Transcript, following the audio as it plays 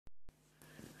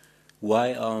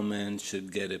Why all men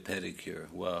should get a pedicure?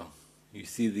 Well, you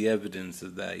see the evidence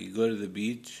of that. You go to the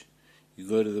beach, you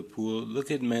go to the pool, look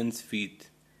at men's feet.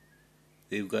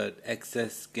 They've got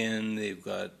excess skin, they've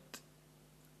got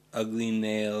ugly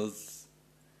nails.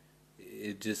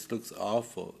 It just looks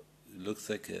awful. It looks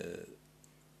like a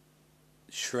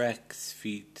Shrek's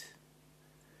feet.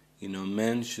 You know,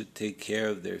 men should take care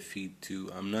of their feet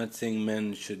too. I'm not saying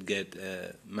men should get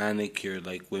a manicure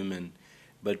like women,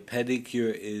 but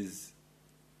pedicure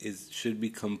should be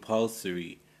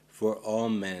compulsory for all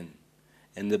men.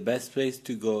 And the best place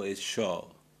to go is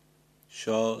Shawl.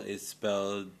 Shawl is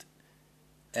spelled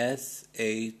Sholl.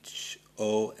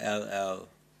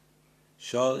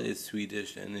 Shawl is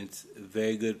Swedish, and it's a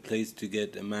very good place to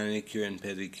get a manicure and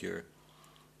pedicure.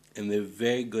 And they're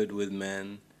very good with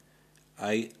men.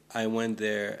 I went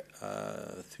there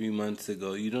 3 months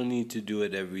ago. You don't need to do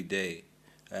it every day,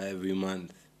 every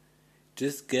month.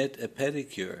 Just get a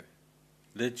pedicure.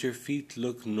 Let your feet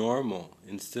look normal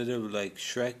instead of like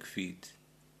Shrek feet.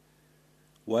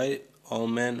 Why all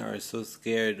men are so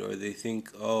scared, or they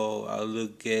think, oh, I'll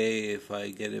look gay if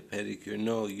I get a pedicure.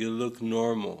 No, you look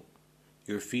normal.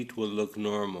 Your feet will look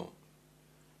normal.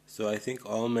 So I think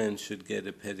all men should get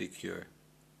a pedicure.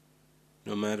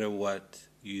 No matter what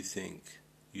you think,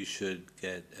 you should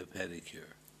get a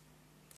pedicure.